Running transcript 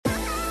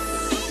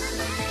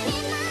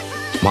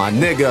My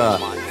nigga,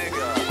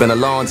 been a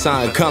long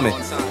time coming.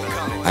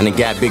 I done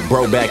got big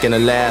bro back in the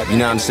lab, you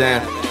know what I'm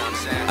saying?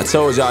 I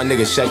told y'all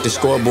niggas check the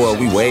scoreboard,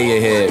 we way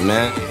ahead,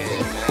 man.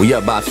 We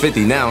up by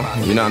 50 now,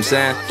 you know what I'm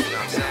saying?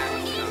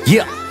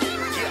 Yeah,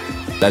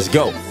 let's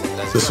go.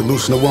 The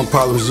solution to one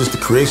problem is just the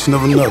creation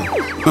of another.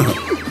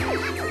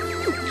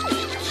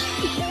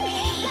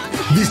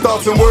 These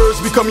thoughts and words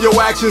become your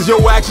actions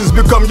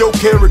become your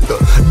character.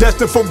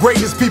 Destined for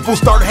greatness, people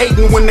start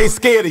hating when they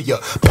scared of you.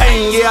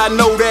 Pain, yeah, I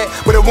know that,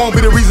 but it won't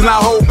be the reason I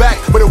hold back.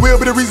 But it will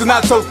be the reason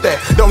I tote that.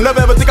 Don't never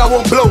ever think I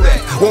won't blow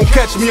that. Won't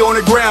catch me on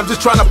the gram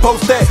just trying to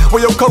post that.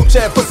 Where your coach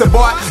at, pussy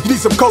boy, you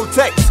need some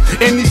Kotex.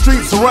 In these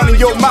streets, running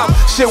your mouth,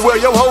 shit, where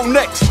your whole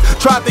next.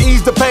 Tried to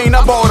ease the pain,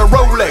 I bought a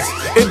Rolex.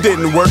 It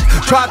didn't work.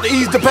 Tried to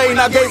ease the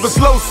pain, I gave a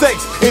slow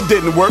sex. It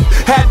didn't work.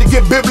 Had to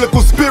get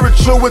biblical,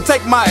 spiritual, and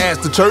take my ass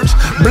to church.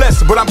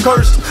 Blessed, but I'm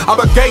cursed. I'm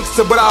a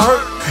gangster, but I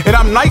hurt. And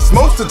I'm nice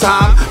most of the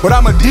time, but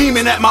I'm a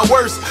demon at my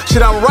worst.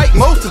 Shit, I'm right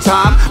most of the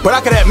time, but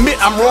I can admit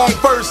I'm wrong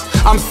first.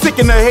 I'm sick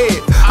in the head.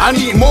 I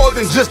need more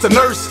than just a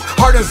nurse.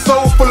 Heart and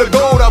soul full of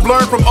gold. I've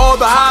learned from all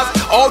the highs,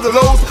 all the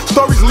lows.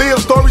 Stories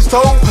lived, stories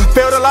told.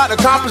 Failed a lot,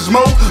 accomplished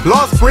more.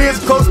 Lost friends,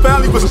 close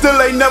family, but still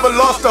ain't never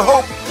lost a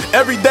hope.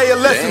 Every day a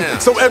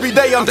lesson, so every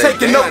day I'm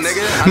taking notes.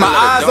 My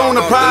eyes on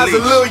the prize, a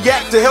little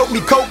yak to help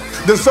me cope.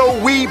 Then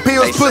sold weed,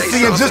 pills,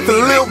 pussy, and just a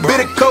little bit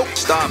of coke.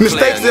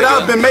 Mistakes that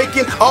I've been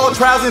making, all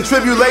trials and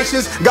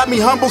tribulations, got me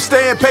humble,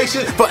 staying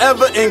patient,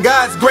 forever in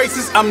God's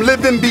graces. I'm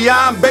living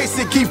beyond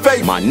basic, keep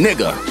faith. My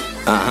nigga,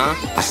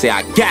 I say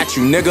I got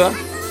you, nigga.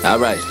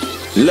 Alright,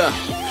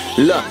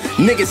 Look,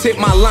 niggas hit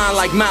my line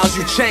like Miles,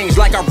 you changed.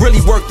 Like I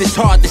really worked this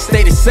hard to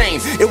stay the same.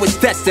 It was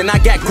destined, I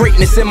got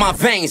greatness in my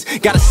veins.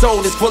 Got a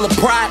soul that's full of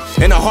pride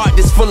and a heart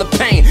that's full of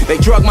pain. They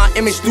drug my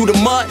image through the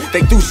mud,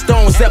 they threw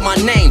stones at my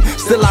name.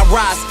 Still I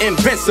rise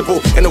invincible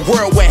in a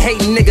world where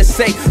hating niggas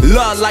say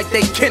love like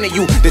they killing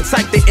you. The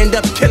type that end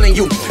up killing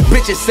you.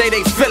 Bitches say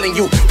they feeling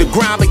you. The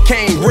grind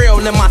became real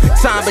and my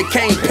time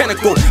became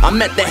pinnacle.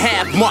 I'm at the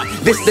half mark,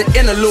 this the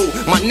interlude.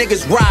 My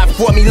niggas ride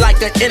for me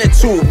like an inner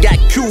tube. Got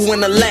Q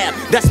in the lab,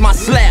 that's my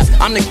slab,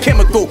 I'm the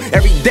chemical.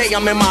 Every day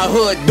I'm in my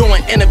hood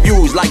doing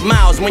interviews like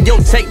Miles when your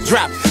tape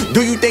drop.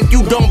 Do you think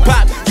you don't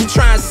pop? You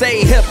try and say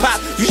hip hop,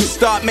 you should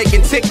start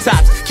making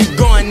TikToks. Keep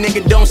going,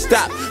 nigga, don't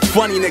stop.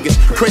 Funny niggas,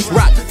 Chris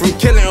Rock, from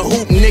killing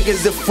hoop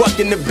niggas to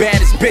fucking the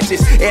baddest bitches.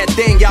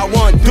 Everything y'all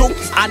wanna do,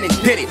 I done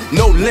did it,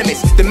 no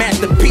limits. The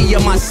Master P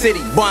of my city,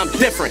 boy, I'm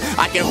different.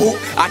 I can hoop,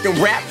 I can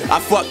rap,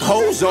 I fuck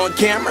hoes on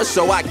camera,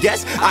 so I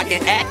guess I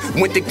can act.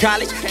 Went to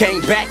college,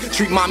 came back,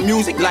 treat my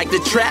music like the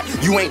trap.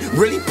 You ain't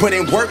really put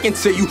in work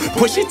until you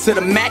push it to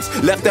the max.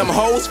 Left them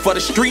hoes for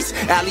the streets,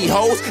 alley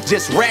hoes,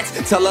 just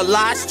rats. Tell her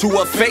lies to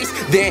her face,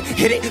 then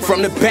hit it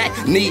from the back.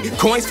 Need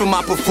coins for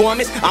my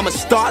performance, I'm a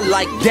star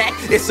like that.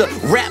 It's a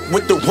rap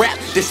with the rap,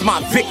 this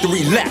my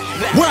victory lap.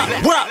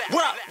 What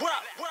up?